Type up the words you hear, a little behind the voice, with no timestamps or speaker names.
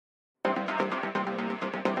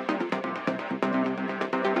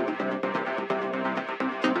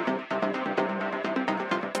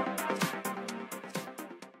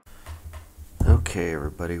Okay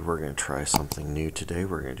everybody, we're going to try something new today.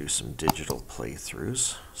 We're going to do some digital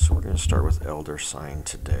playthroughs. So we're going to start with Elder Sign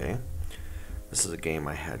today. This is a game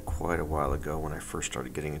I had quite a while ago when I first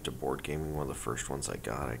started getting into board gaming. One of the first ones I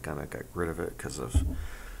got. I kind of got rid of it because of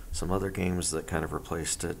some other games that kind of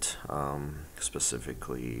replaced it,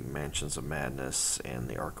 specifically Mansions of Madness and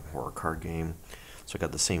the Arkham Horror card game. So I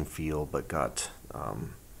got the same feel but got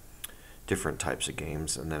different types of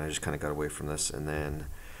games, and then I just kind of got away from this, and then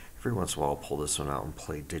every once in a while I'll pull this one out and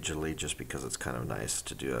play digitally just because it's kind of nice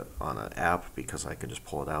to do it on an app because I can just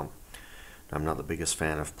pull it out. I'm not the biggest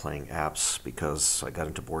fan of playing apps because I got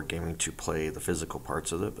into board gaming to play the physical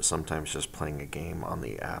parts of it, but sometimes just playing a game on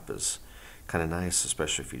the app is kind of nice,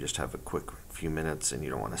 especially if you just have a quick few minutes and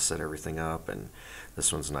you don't want to set everything up. And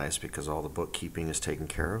this one's nice because all the bookkeeping is taken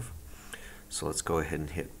care of. So let's go ahead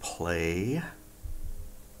and hit play.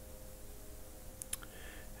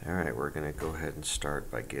 Alright, we're going to go ahead and start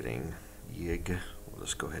by getting Yig. We'll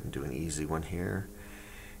just go ahead and do an easy one here.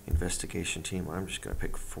 Investigation team, I'm just going to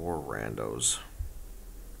pick 4 randos.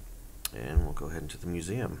 And we'll go ahead into the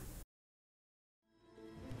museum.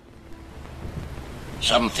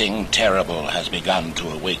 Something terrible has begun to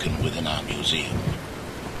awaken within our museum.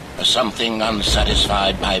 A something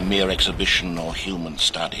unsatisfied by mere exhibition or human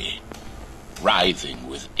study. Writhing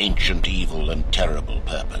with ancient evil and terrible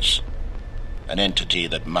purpose. An entity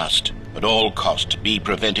that must, at all cost, be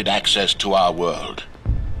prevented access to our world.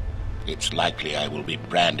 It's likely I will be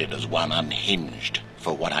branded as one unhinged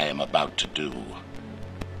for what I am about to do.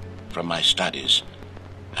 From my studies,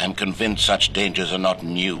 I am convinced such dangers are not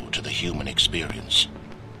new to the human experience.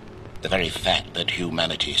 The very fact that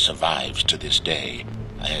humanity survives to this day,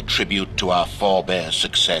 I attribute to our forebears'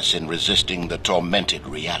 success in resisting the tormented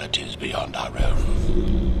realities beyond our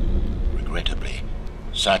own. Regrettably,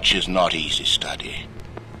 such is not easy study.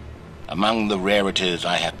 Among the rarities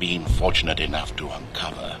I have been fortunate enough to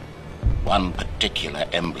uncover, one particular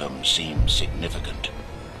emblem seems significant.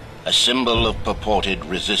 A symbol of purported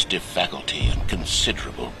resistive faculty and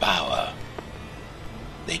considerable power.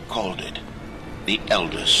 They called it the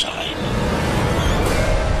Elder Sign.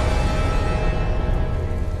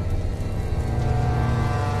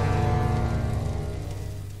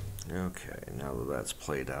 Okay, now that that's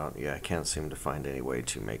played out, yeah, I can't seem to find any way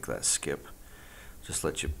to make that skip. Just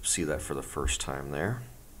let you see that for the first time there.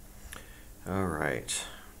 Alright,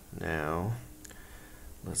 now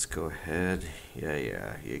let's go ahead.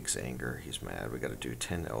 Yeah, Yig's anger, he's mad. We gotta do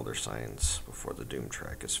 10 Elder Signs before the Doom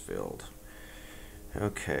track is filled.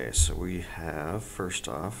 Okay, so we have, first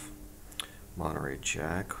off, Monterey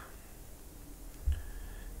Jack.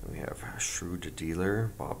 We have Shrewd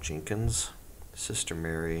Dealer, Bob Jenkins, Sister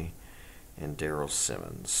Mary, and Daryl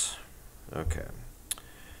Simmons. Okay,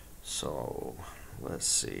 so let's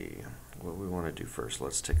see what we want to do first.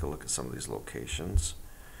 Let's take a look at some of these locations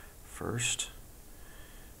first.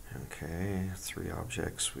 Okay, 3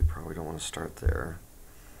 objects. We probably don't want to start there.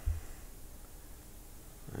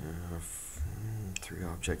 3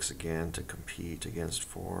 objects again to compete against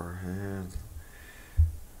 4.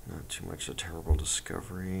 Not too much a terrible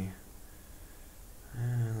discovery.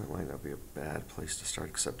 That might not be a bad place to start,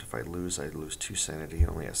 except if I lose 2 sanity. He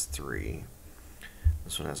only has 3.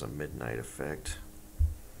 This one has a midnight effect.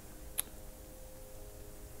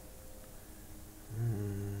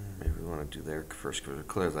 Maybe we want to do there first, because we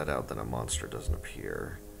clear that out, then a monster doesn't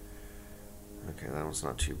appear. Okay, that one's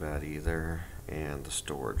not too bad either. And the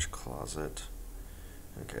storage closet.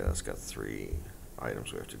 Okay, that's got 3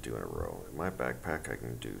 items we have to do in a row. In my backpack I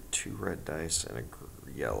can do 2 red dice and a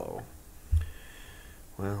yellow.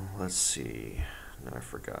 Well, let's see. No, I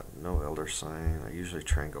forgot. No Elder Sign. I usually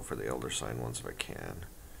try and go for the Elder Sign ones if I can.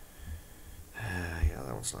 Yeah,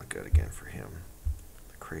 that one's not good again for him.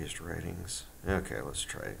 The Crazed Writings. Okay, let's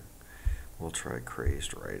try it. We'll try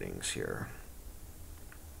Crazed Writings here.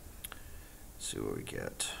 See what we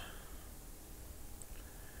get.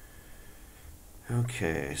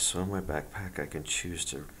 Okay, so in my backpack I can choose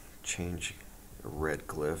to change a red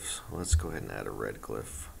glyph. Let's go ahead and add a red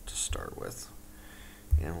glyph to start with.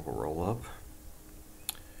 And we'll roll up.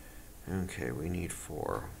 Okay, we need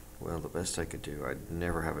 4. Well, the best I could do, I'd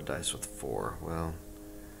never have a dice with 4. Well,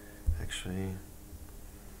 actually,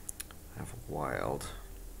 I have a wild.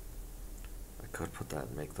 I could put that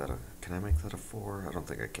and make that a... Can I make that a 4? I don't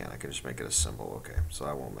think I can. I can just make it a symbol. Okay, so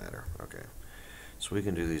that won't matter. Okay. So we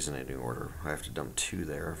can do these in any order. I have to dump 2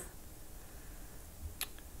 there.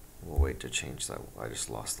 We'll wait to change that. I just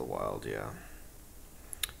lost the wild, yeah.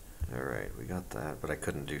 Alright, we got that, but I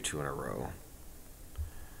couldn't do 2 in a row.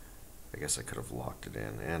 I guess I could have locked it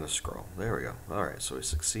in, and a scroll. There we go. Alright, so we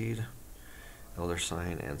succeed. Elder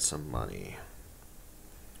Sign and some money.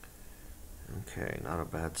 Okay, not a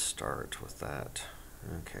bad start with that.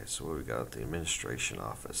 Okay, so what we got at the administration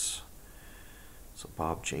office? So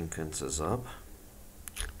Bob Jenkins is up.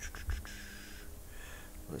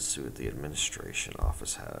 Let's see what the administration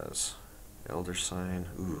office has. Elder sign.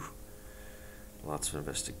 Ooh, lots of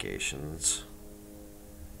investigations.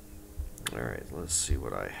 Alright, let's see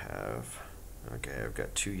what I have. Okay, I've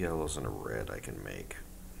got 2 yellows and a red I can make.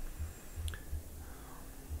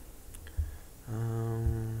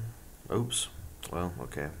 Oops. Well,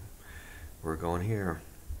 okay. We're going here.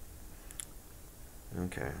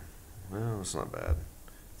 Okay. Well, it's not bad.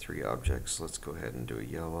 3 objects. Let's go ahead and do a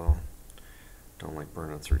yellow. Don't like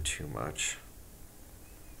burning through too much.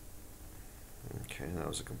 Okay, that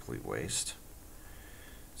was a complete waste.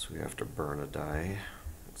 So we have to burn a die.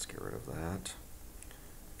 Let's get rid of that.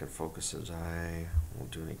 I can focus a die.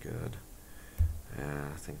 Won't do any good.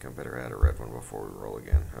 I think I better add a red one before we roll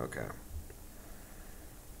again. Okay.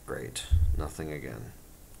 Great. Nothing again.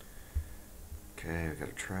 Okay, I got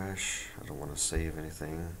a trash. I don't want to save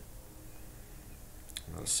anything.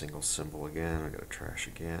 Not a single symbol again. I got a trash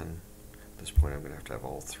again. At this point, I'm going to have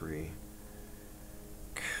all 3.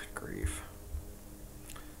 Good grief.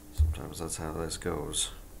 Sometimes that's how this goes.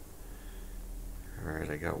 Alright,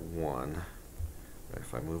 I got 1. But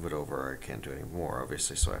if I move it over, I can't do any more,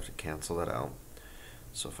 obviously, so I have to cancel that out.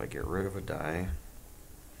 So if I get rid of a die,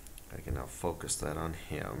 I can now focus that on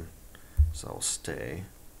him. So I'll stay.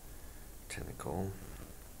 Tentacle.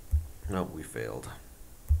 Nope, we failed.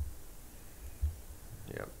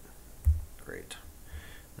 Yep. Great.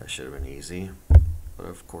 That should have been easy. But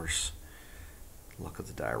of course, luck of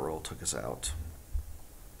the die roll took us out.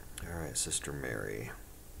 Alright, Sister Mary.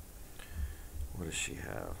 What does she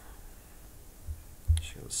have?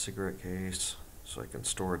 She has a cigarette case. So I can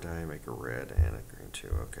store a die, make a red and a green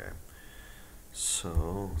too. Okay.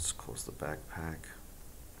 So let's close the backpack.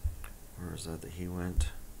 Where is that he went?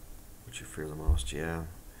 Would you fear the most? Yeah.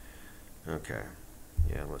 Okay.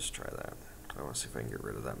 Yeah, let's try that. I want to see if I can get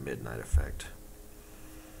rid of that midnight effect.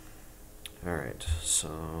 Alright,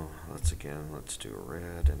 so let's do a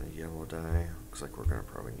red and a yellow die. Looks like we're going to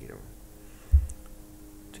probably need them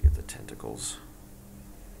to get the tentacles.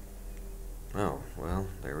 Oh, well,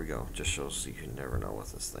 there we go. Just shows you can never know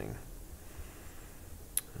with this thing.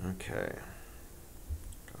 Okay.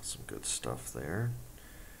 Got some good stuff there.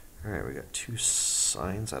 Alright, we got 2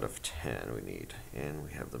 signs out of 10 we need. And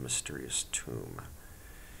we have the mysterious tomb.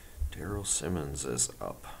 Daryl Simmons is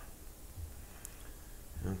up.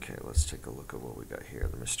 Okay, let's take a look at what we got here.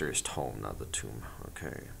 The mysterious tome, not the tomb.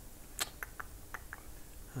 Okay.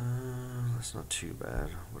 That's not too bad.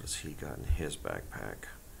 What has he got in his backpack?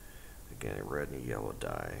 Again, a red and a yellow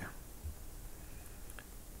die.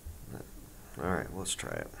 Alright, let's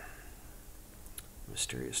try it.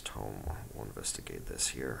 Mysterious tome. We'll investigate this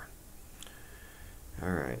here.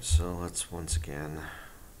 Alright, so let's once again...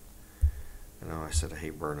 I know I said I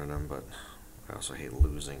hate burning them, but I also hate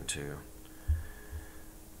losing too.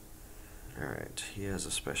 Alright, he has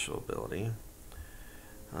a special ability.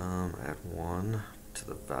 Add 1 to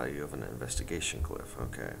the value of an investigation glyph.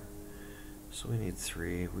 Okay. So we need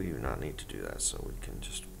 3. We do not need to do that, so we can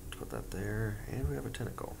just put that there. And we have a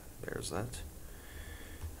tentacle. There's that.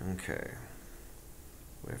 Okay.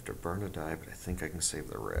 We have to burn a die, but I think I can save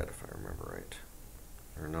the red if I remember right.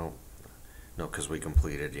 Or no. No, because we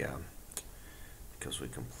completed, yeah. Because we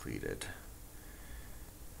completed.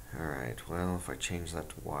 Alright, well, if I change that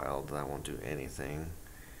to wild, that won't do anything.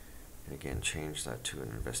 And again, change that to an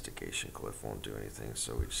investigation glyph, won't do anything,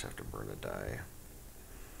 so we just have to burn a die.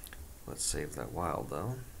 Let's save that wild,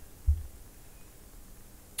 though.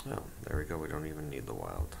 Oh, there we go, we don't even need the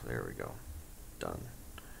wild. There we go. Done.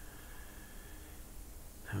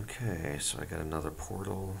 Okay, so I got another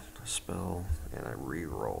portal, a spell, and I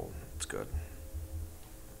re-roll. It's good.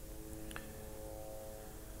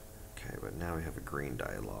 Okay, but now we have a green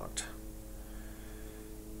die locked.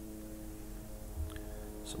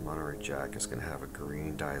 So Monterey Jack is going to have a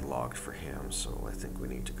green die locked for him, so I think we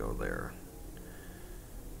need to go there.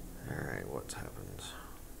 Alright, what's happened?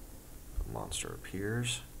 The monster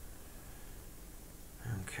appears.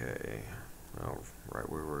 Okay. Oh, right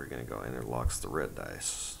where we're going to go, and it locks the red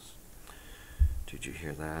dice. Did you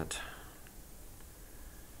hear that?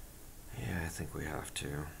 Yeah, I think we have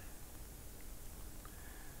to.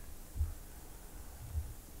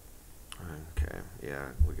 Okay, yeah,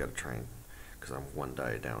 we gotta try and, because I'm 1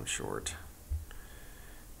 die down short,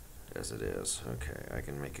 as it is. Okay, I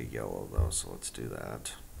can make a yellow though, so let's do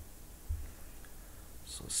that.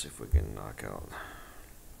 So let's see if we can knock out,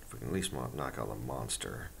 if we can at least knock out the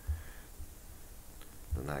monster,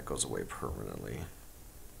 then that goes away permanently.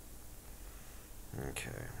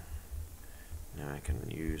 Okay, Now I can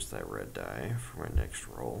use that red die for my next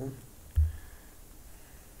roll.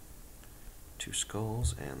 2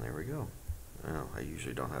 skulls, and there we go. Well, I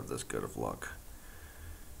usually don't have this good of luck.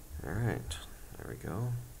 Alright, there we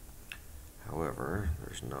go. However,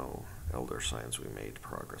 there's no elder signs. We made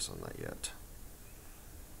progress on that yet.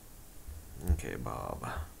 Okay, Bob.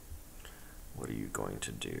 What are you going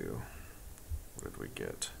to do? What did we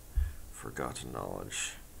get? Forgotten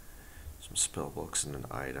knowledge. Some spell books and an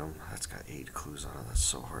item. That's got 8 clues on it. That's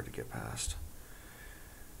so hard to get past.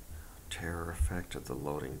 Terror effect at the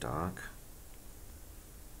loading dock.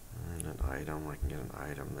 And an item. I can get an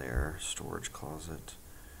item there. Storage closet.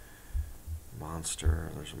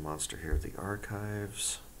 Monster. There's a monster here at the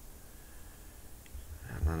archives.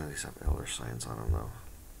 Yeah, none of these have elder signs on them, though.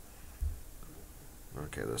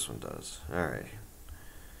 Okay, this one does. Alright.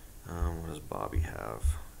 What does Bobby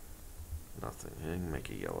have? Nothing. He can make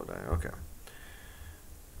a yellow die. Okay.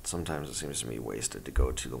 Sometimes it seems to me wasted to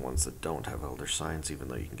go to the ones that don't have elder signs, even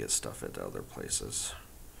though you can get stuff at other places.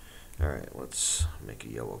 Alright, let's make a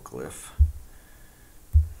yellow glyph.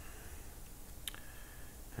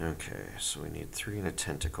 Okay, so we need 3 and a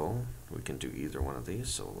tentacle. We can do either one of these,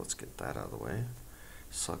 so let's get that out of the way.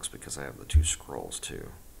 Sucks because I have the 2 scrolls too.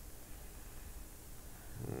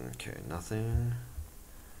 Okay, nothing.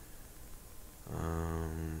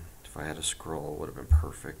 If I had a scroll, it would have been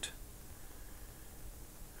perfect.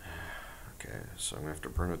 Okay, so I'm going to have to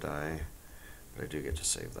burn a die, but I do get to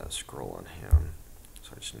save that scroll on him.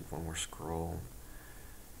 So I just need 1 more scroll.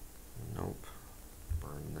 Nope.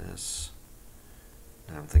 Burn this.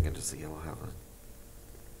 Now I'm thinking, does the yellow have a...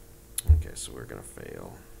 Okay, so we're going to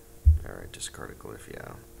fail. Alright, discard a glyph,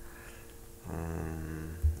 yeah.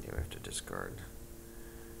 Yeah, we have to discard.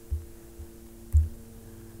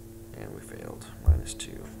 And we failed.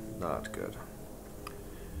 -2. Not good.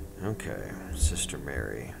 Okay, Sister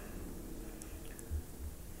Mary.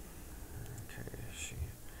 Okay,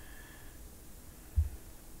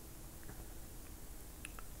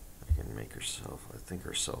 I can make herself, I think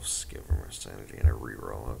herself give her sanity and a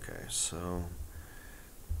reroll. Okay, so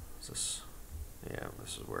is this, yeah,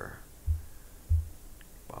 this is where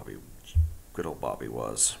Bobby, good old Bobby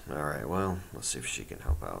was. Alright, well, let's see if she can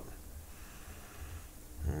help out.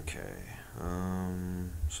 Okay,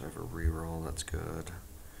 so I have a reroll, that's good.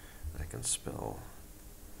 I can spell.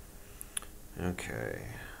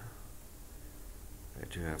 Okay. I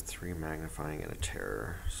do have 3 magnifying and a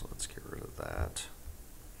terror, so let's get rid of that.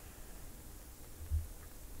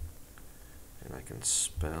 And I can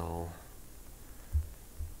spell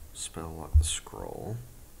lock the scroll.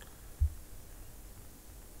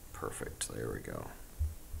 Perfect, there we go.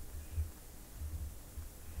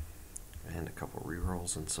 And a couple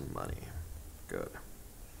rerolls and some money. Good.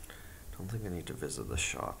 Don't think I need to visit the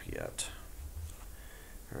shop yet.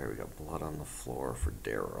 Alright, we got blood on the floor for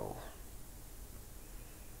Daryl.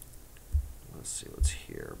 Let's see what's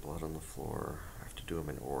here. Blood on the floor. I have to do them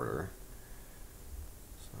in order.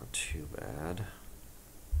 It's not too bad.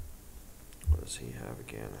 What does he have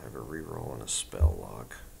again? I have a reroll and a spell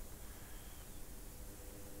lock.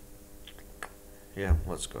 Yeah,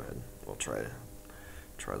 let's go ahead. We'll try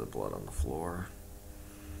the blood on the floor.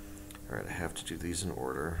 Alright, I have to do these in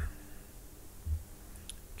order.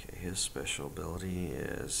 Okay, his special ability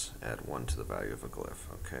is add 1 to the value of a glyph.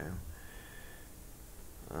 Okay.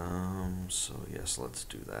 So yes, let's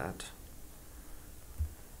do that.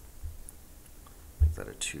 Make that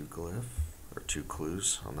a 2 glyph, or 2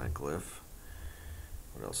 clues on that glyph.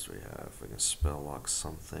 What else do we have? We can spell lock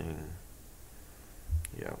something.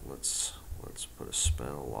 Yeah, let's put a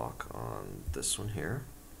spell lock on this one here.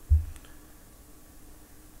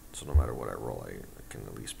 So no matter what I roll, I can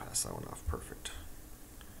at least pass that one off. Perfect.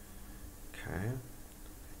 Okay.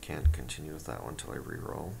 I can't continue with that one until I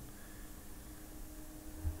reroll.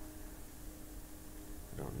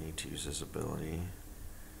 I don't need to use his ability.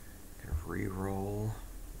 Can reroll.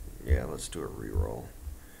 Yeah, let's do a reroll.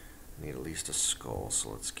 I need at least a skull, so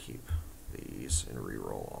let's keep these and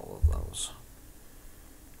reroll all of those.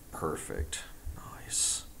 Perfect.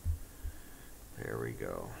 Nice. There we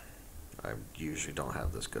go. I usually don't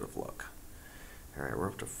have this good of luck. Alright, we're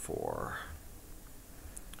up to 4.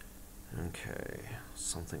 Okay,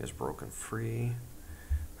 something is broken free.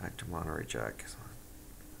 Back to Monterey Jack.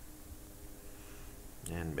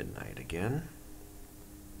 And midnight again.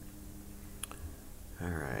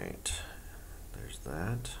 Alright, there's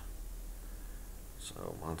that.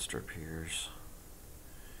 So, monster appears.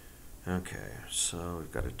 Okay, so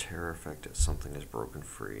we've got a terror effect that something is broken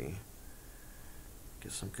free.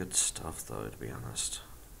 Get some good stuff though, to be honest.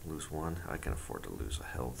 Lose 1, I can afford to lose a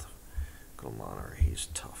health. Go Monterey, he's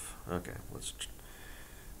tough. Okay, let's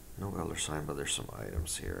No elder sign, but there's some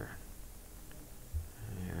items here.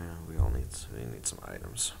 Yeah, we need some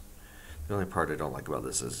items. The only part I don't like about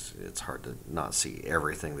this is it's hard to not see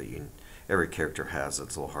everything that every character has.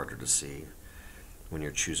 It's a little harder to see when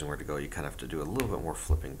you're choosing where to go. You kind of have to do a little bit more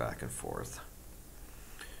flipping back and forth.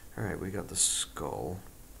 Alright, we got the skull.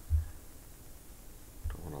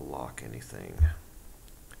 Don't want to lock anything.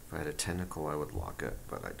 If I had a tentacle, I would lock it,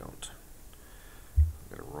 but I don't.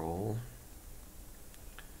 I'm going to roll.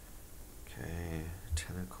 Okay,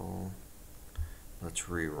 tentacle. Let's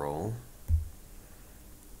re-roll.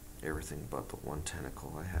 Everything but the one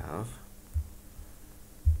tentacle I have.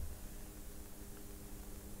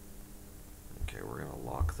 Okay, we're going to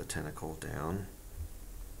lock the tentacle down.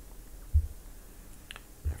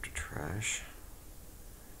 After trash.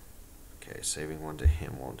 Okay, saving one to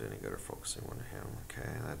him won't do any good, or focusing one to him.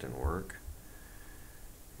 Okay, that didn't work.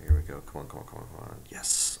 Here we go. Come on, come on, come on, come on.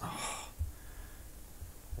 Yes! Oh.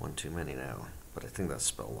 One too many now. But I think that's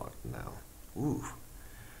spell locked now. Ooh.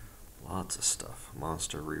 Lots of stuff.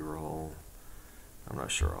 Monster reroll. I'm not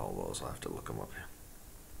sure all those. I'll have to look them up.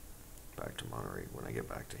 Back to Monterey when I get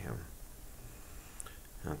back to him.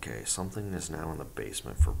 Okay, something is now in the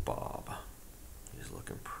basement for Bob. He's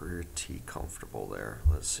looking pretty comfortable there.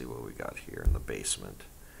 Let's see what we got here in the basement.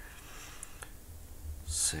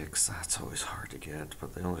 6, that's always hard to get,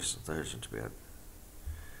 but there's to be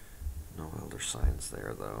no elder signs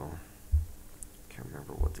there though. Can't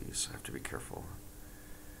remember what these, I have to be careful.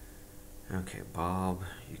 Okay, Bob,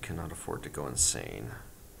 you cannot afford to go insane.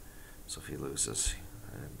 So if he loses,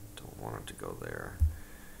 I don't want him to go there.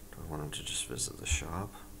 Do I want him to just visit the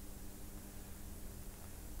shop?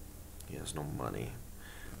 He has no money,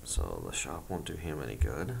 so the shop won't do him any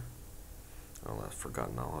good. Oh, that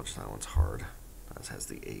forgotten knowledge, that one's hard. That has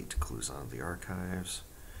the 8 clues on the archives.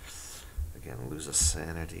 Again, lose a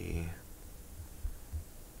sanity.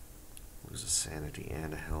 Lose a sanity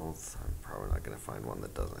and a health. I'm probably not going to find one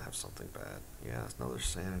that doesn't have something bad. Yeah, another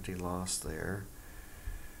sanity loss there.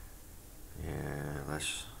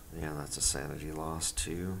 Yeah, that's a sanity loss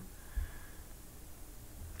too.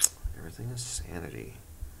 Everything is sanity.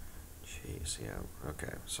 Jeez, yeah.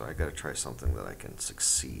 Okay, so I got to try something that I can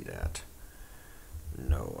succeed at.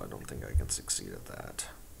 No, I don't think I can succeed at that.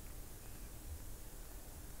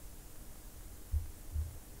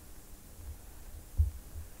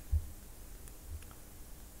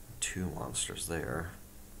 Two monsters there.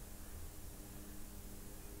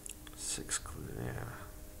 6 clues, yeah.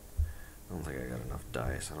 I don't think I got enough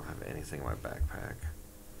dice. I don't have anything in my backpack.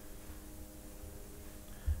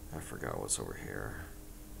 I forgot what's over here.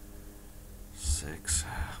 6,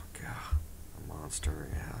 oh god. A monster,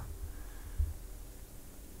 yeah.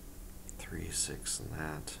 3, 6, and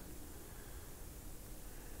that.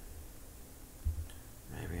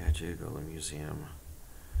 Maybe I do go to the museum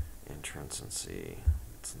entrance and see.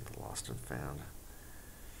 It's in the Lost and Found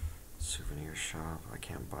souvenir shop. I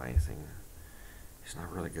can't buy anything. He's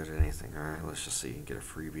not really good at anything. Alright, let's just see. You can get a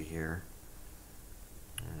freebie here.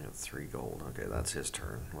 I have 3 gold. Okay, that's his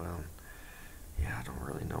turn. Well, yeah, I don't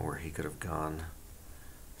really know where he could have gone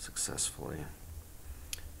successfully.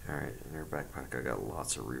 Alright, in your backpack I got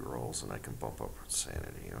lots of rerolls and I can bump up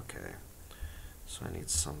sanity. Okay. So I need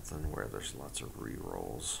something where there's lots of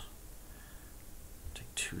rerolls.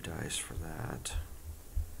 Take 2 dice for that.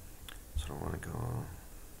 So I don't want to go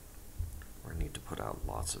where I need to put out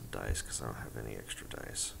lots of dice because I don't have any extra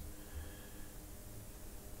dice.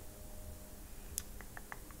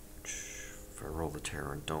 If I roll the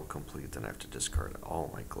terror and don't complete, then I have to discard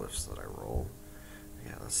all my glyphs that I roll.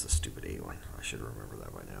 Yeah, that's the stupid 8 one. I should remember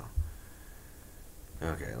that by now.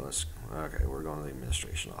 Okay, we're going to the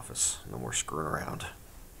administration office. No more screwing around.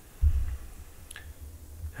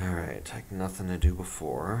 Alright, like nothing to do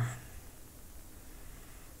before.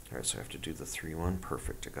 Alright, so I have to do the 3 one.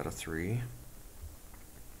 Perfect, I got a 3.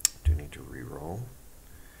 Do need to re-roll.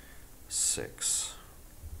 6.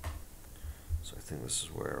 So I think this is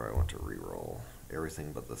where I want to re-roll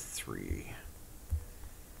everything but the 3.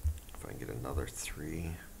 If I can get another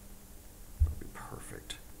 3, that'll be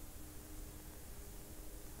perfect.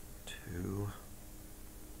 2.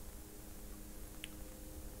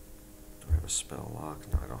 Do I have a spell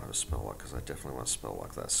lock? No, I don't have a spell lock because I definitely want to spell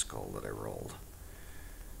lock that skull that I rolled.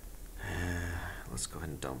 Let's go ahead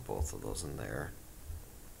and dump both of those in there.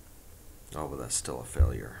 Oh, but that's still a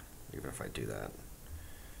failure, even if I do that.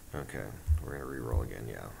 Okay, we're going to re-roll again.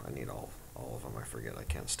 Yeah, I need all of them. I forget I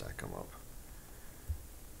can't stack them up.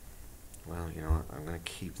 Well, you know what? I'm going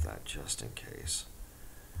to keep that just in case.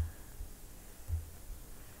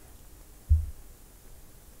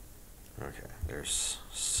 Okay, there's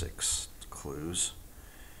 6 clues.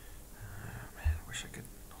 Man, I wish I could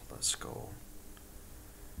hold that skull.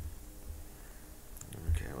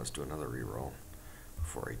 Okay, let's do another reroll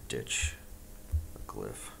before I ditch a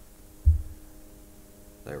glyph.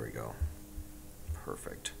 There we go.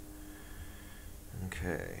 Perfect.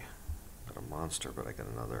 Okay. Got a monster, but I got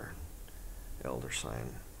another elder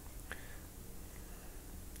sign.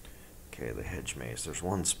 Okay, the hedge maze. There's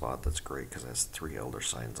one spot that's great because it has 3 elder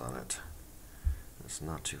signs on it. It's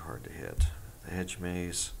not too hard to hit. The hedge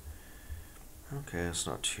maze. Okay, it's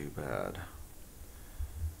not too bad.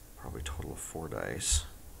 Probably a total of 4 dice.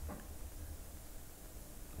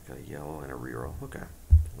 I got a yellow and a reroll. Okay,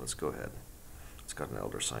 let's go ahead. It's got an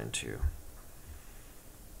elder sign too.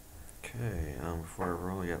 Okay, before I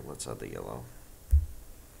roll, yeah, let's add the yellow.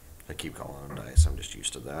 I keep calling them dice, I'm just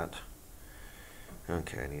used to that.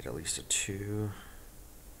 Okay, I need at least a 2.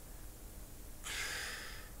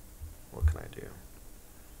 What can I do?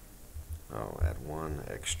 Oh, add 1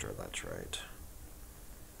 extra, that's right.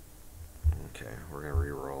 Okay, we're going to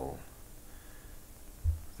re-roll,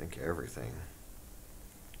 I think, everything.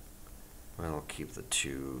 Well, I'll keep the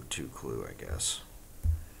 2 clue, I guess.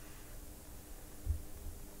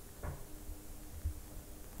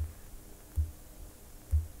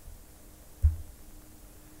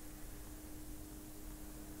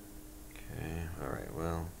 Okay, alright,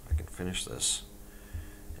 well, I can finish this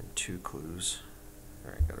in 2 clues.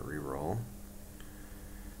 Alright, gotta re-roll.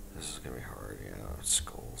 This is gonna be hard, yeah.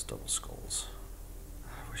 Skulls, double skulls.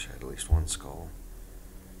 I wish I had at least 1 skull.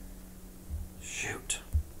 Shoot.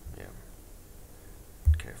 Yeah.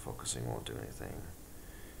 Okay, focusing won't do anything.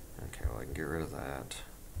 Okay, well I can get rid of that.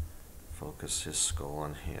 Focus his skull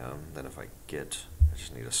on him. Then if I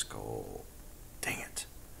just need a skull. Dang it.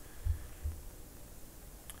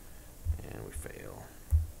 And we fail.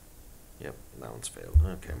 Yep, that one's failed.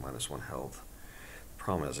 Okay, -1 health.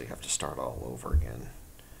 Problem is I have to start all over again.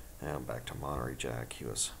 Now I'm back to Monterey Jack. He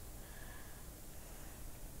was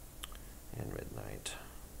in midnight.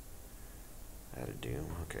 Added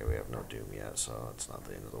Doom. Okay, we have no Doom yet, so it's not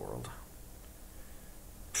the end of the world.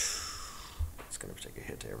 It's going to take a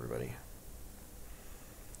hit to everybody.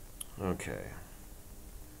 Okay.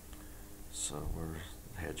 So we're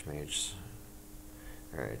hedge mage.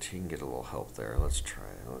 Alright, he can get a little help there. Let's try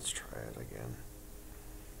it again.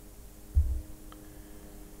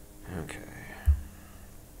 Okay.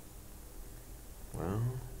 Well,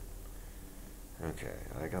 okay,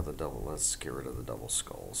 I got the double. Let's get rid of the double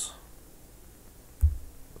skulls.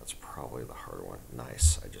 That's probably the hard one.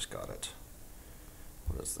 Nice, I just got it.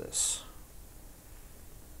 What is this?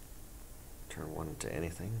 Turn 1 into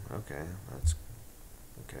anything? Okay,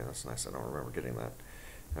 that's nice. I don't remember getting that.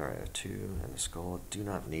 Alright, a 2 and a skull. Do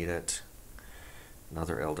not need it.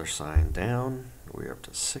 Another elder sign down. We're up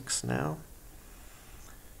to 6 now.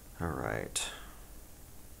 Alright.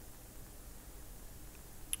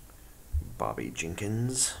 Bobby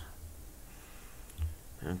Jenkins.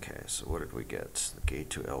 Okay, so what did we get? The gate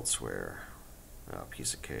to elsewhere. Oh,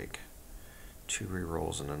 piece of cake. 2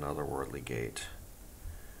 rerolls and another worldly gate.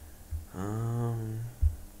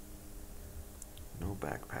 No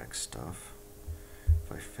backpack stuff.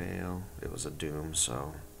 If I fail, it was a doom,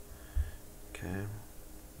 so okay.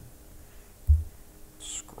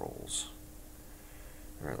 Scrolls.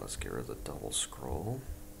 Alright, let's get rid of the double scroll.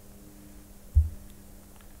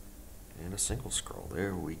 And a single scroll.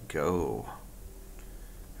 There we go.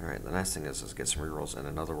 Alright, the nice thing is get some rerolls, and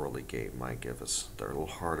another worldly gate might give us, they're a little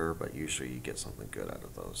harder, but usually you get something good out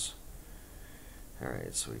of those.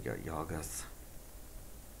 Alright, so we got Yoggoth.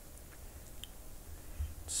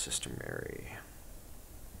 Sister Mary.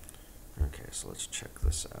 Okay, so let's check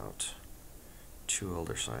this out. 2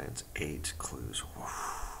 elder signs, 8 clues.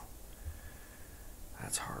 Woof.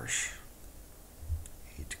 That's harsh.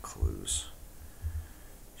 8 clues.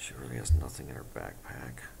 She really has nothing in her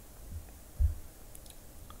backpack.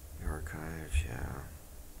 The archive, yeah.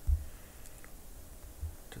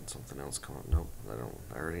 Did something else come up? Nope,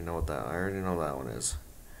 I already know that one is.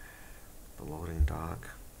 The loading dock.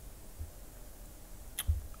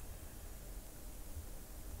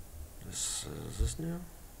 Is this new?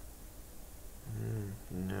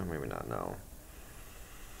 No, maybe not, no.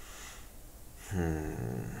 There's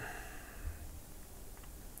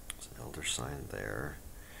an elder sign there.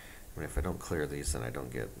 I mean, if I don't clear these, then I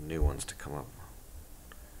don't get new ones to come up.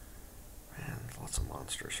 Man, lots of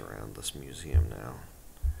monsters around this museum now.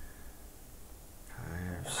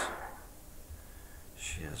 Archives.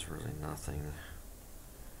 She has really nothing.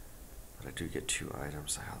 But I do get 2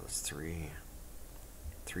 items. Ah, that's 3.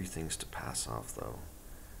 3 things to pass off, though.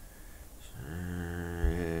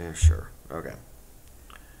 Sure. Okay.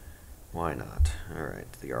 Why not?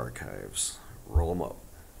 Alright, the archives. Roll them up.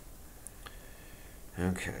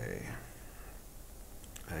 Okay.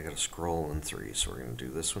 I got a scroll in 3, so we're going to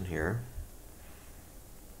do this one here.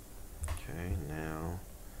 Okay, now,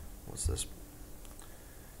 what's this?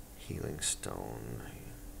 Healing stone.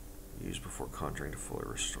 Used before conjuring to fully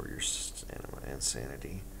restore your stamina and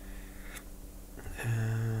sanity.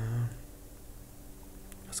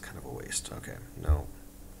 That's kind of a waste. Okay, no.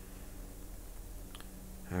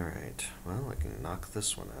 Alright, well, I can knock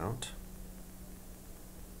this one out.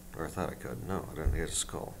 Or I thought I could. No, I didn't get a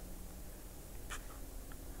skull.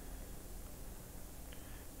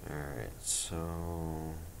 Alright,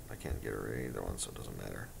 so I can't get rid of either one, so it doesn't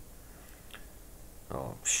matter.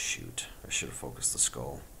 Oh, shoot. I should have focused the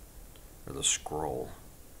skull. Or the scroll.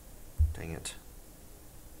 Dang it.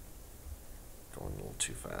 Going a little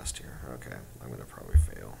too fast here. Okay, I'm going to probably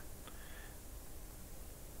fail.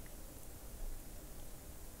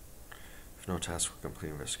 If no task for complete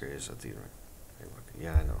investigators at the... Hey, look.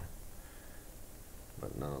 Yeah, I know.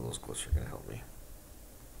 But none of those glyphs are going to help me.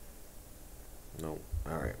 Nope.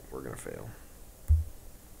 Alright, we're going to fail.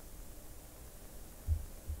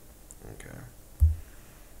 Okay.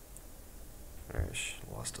 Alright,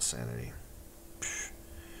 lost a sanity.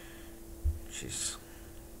 She's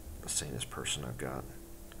the sanest person I've got.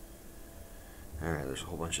 Alright, there's a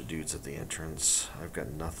whole bunch of dudes at the entrance. I've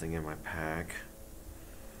got nothing in my pack,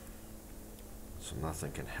 so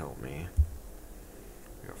nothing can help me.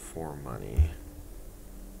 I got 4 money.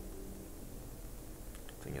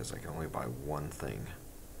 Thing is, I can only buy one thing.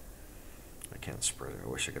 I can't spread it. I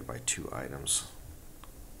wish I could buy 2 items.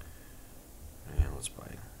 Yeah, let's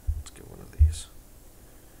get one of these.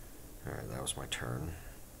 Alright, that was my turn.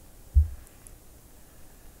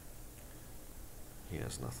 He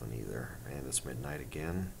has nothing either. Man, it's midnight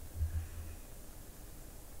again.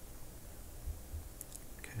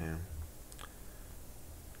 Okay.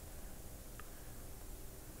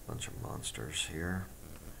 Bunch of monsters here.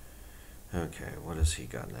 Okay, what has he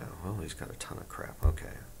got now? Well, he's got a ton of crap.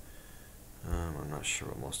 Okay. I'm not sure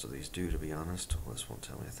what most of these do, to be honest. Well, this won't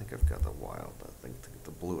tell me. I think I've got the wild. I think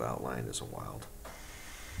the blue outline is a wild.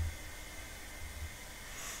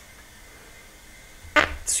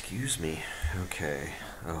 Excuse me. Okay.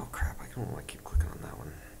 Oh, crap. I don't want to keep clicking on that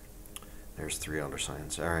one. There's 3 elder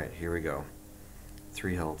signs. Alright, here we go.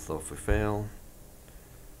 3 health, though if we fail,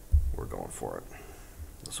 we're going for it.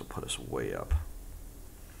 This will put us way up.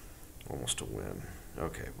 Almost a win.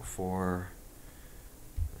 Okay, before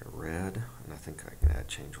red, and I think I can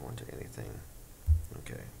change 1 to anything.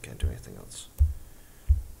 Okay, can't do anything else.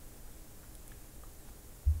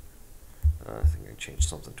 I think I can change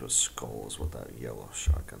something to a skull is what that yellow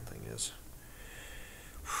shotgun thing is.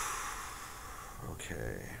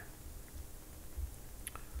 Okay.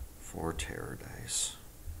 4 terror dice.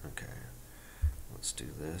 Okay. Let's do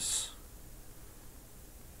this.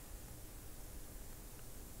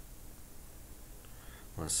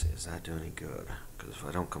 Let's see, does that do any good? Because if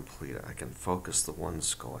I don't complete it, I can focus the 1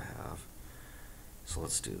 skull I have. So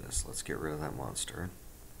let's do this. Let's get rid of that monster.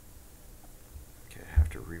 Okay, I have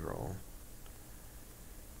to reroll.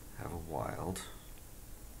 Have a wild.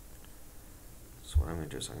 So what I'm going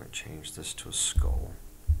to do is I'm going to change this to a skull.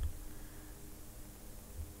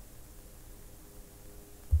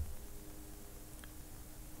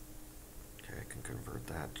 Okay, I can convert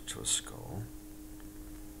that to a skull.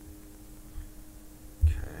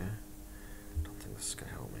 Okay, don't think this is going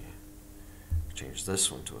to help me. Change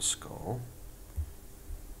this one to a skull.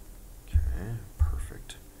 Okay,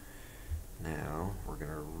 perfect. Now we're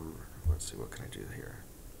going to, let's see, what can I do here?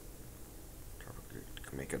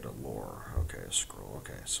 Make it a lore. Okay, a scroll.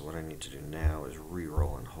 Okay, so what I need to do now is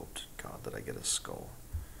re-roll and hope to God that I get a skull.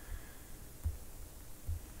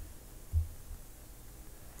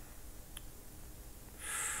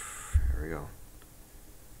 There we go.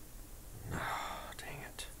 Oh, dang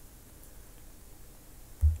it.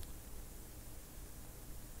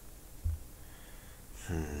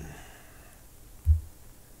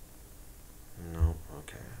 Nope,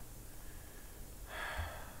 okay.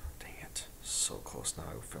 So close now,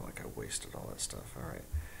 I feel like I wasted all that stuff. Alright.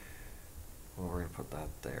 Well, we're going to put that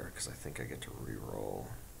there, because I think I get to re-roll.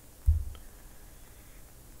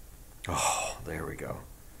 Oh, there we go.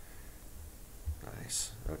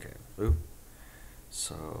 Nice. Okay. Oop.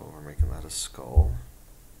 So, we're making that a skull.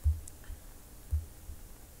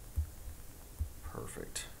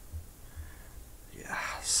 Perfect.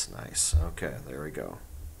 Yes, nice. Okay, there we go.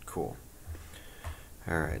 Cool.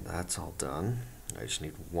 Alright, that's all done. I just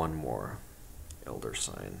need 1 more elder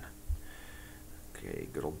sign. Okay,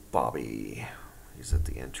 good old Bobby. He's at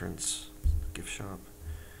the entrance gift shop.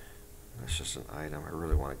 That's just an item. I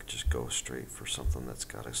really want to just go straight for something that's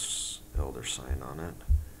got a elder sign on it.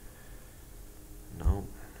 No,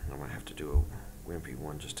 I might have to do a wimpy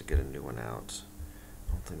one just to get a new one out.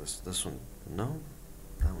 I don't think this one, no,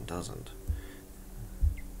 that one doesn't.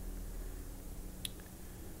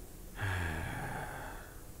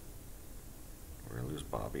 We're gonna lose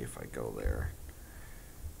Bobby if I go there.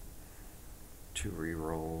 2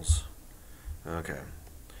 re-rolls. Okay.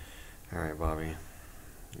 Alright, Bobby.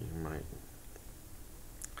 You might...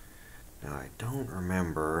 Now, I don't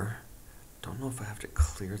remember... Don't know if I have to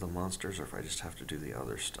clear the monsters or if I just have to do the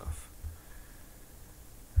other stuff.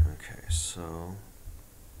 Okay, so...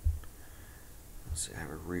 Let's see, I have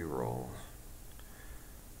a re-roll.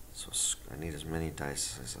 So I need as many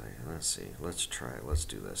dice as I... Let's see, let's try it. Let's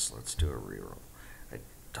do this. Let's do a re-roll. I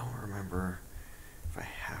don't remember if I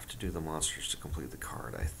have to do the monsters to complete the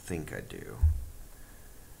card. I think I do.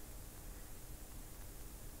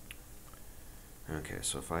 Okay,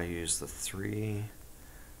 so if I use the 3,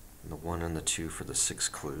 and the 1 and the 2 for the 6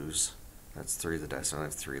 clues, that's 3 of the dice. I don't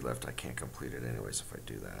have 3 left. I can't complete it anyways if I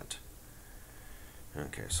do that.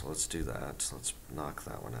 Okay, so let's do that. So let's knock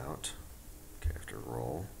that one out. Okay, I have to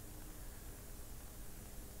roll.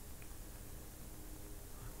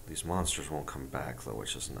 These monsters won't come back though,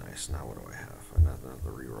 which is nice. Now what do I have? Another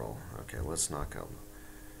reroll. Okay, let's knock out.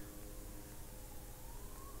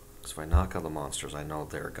 So if I knock out the monsters, I know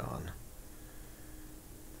they're gone.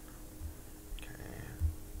 Okay.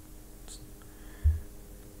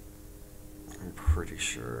 I'm pretty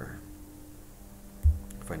sure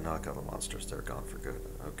if I knock out the monsters, they're gone for good.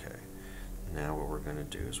 Okay. Now what we're going to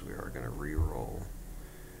do is we are going to re-roll.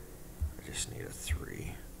 I just need a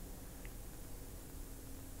 3.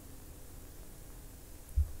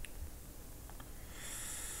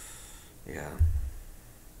 Yeah.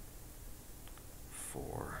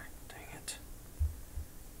 4. Dang it.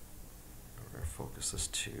 We're going to focus this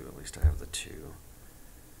 2. At least I have the 2.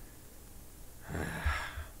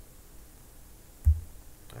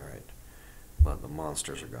 Alright. But the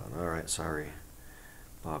monsters are gone. Alright, sorry.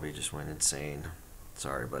 Bobby just went insane.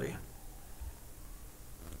 Sorry, buddy.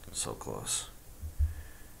 So close.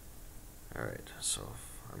 Alright, so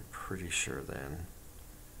I'm pretty sure then.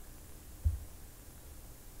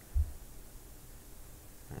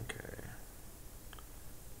 Okay.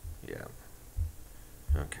 Yeah.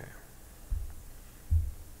 Okay.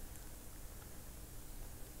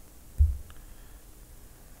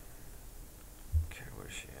 Okay, what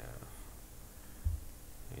does she have?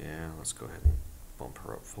 Yeah, let's go ahead and bump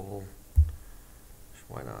her up full.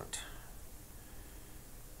 Why not?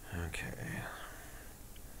 Okay.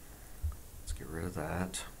 Let's get rid of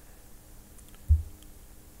that.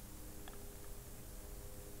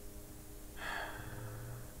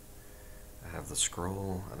 I have the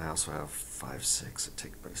scroll, and I also have 5, 6.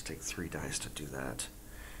 But it's take 3 dice to do that.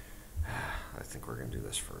 I think we're gonna do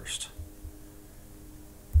this first.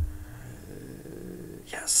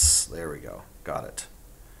 Yes, there we go. Got it.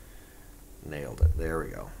 Nailed it. There we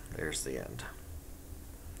go. There's the end.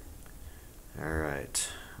 Alright,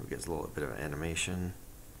 we get a little bit of animation.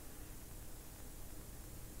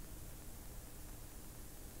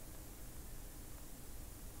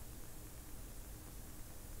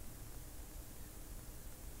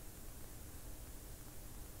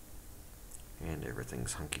 And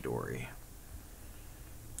everything's hunky-dory.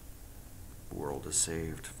 World is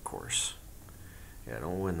saved, of course. Yeah, I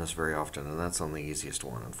don't win this very often, and that's on the easiest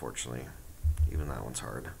one, unfortunately. Even that one's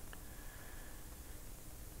hard.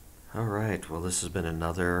 Alright, well this has been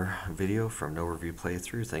another video from No Review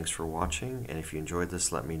Playthrough. Thanks for watching, and if you enjoyed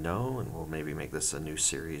this, let me know, and we'll maybe make this a new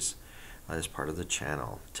series as part of the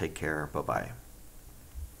channel. Take care, bye-bye.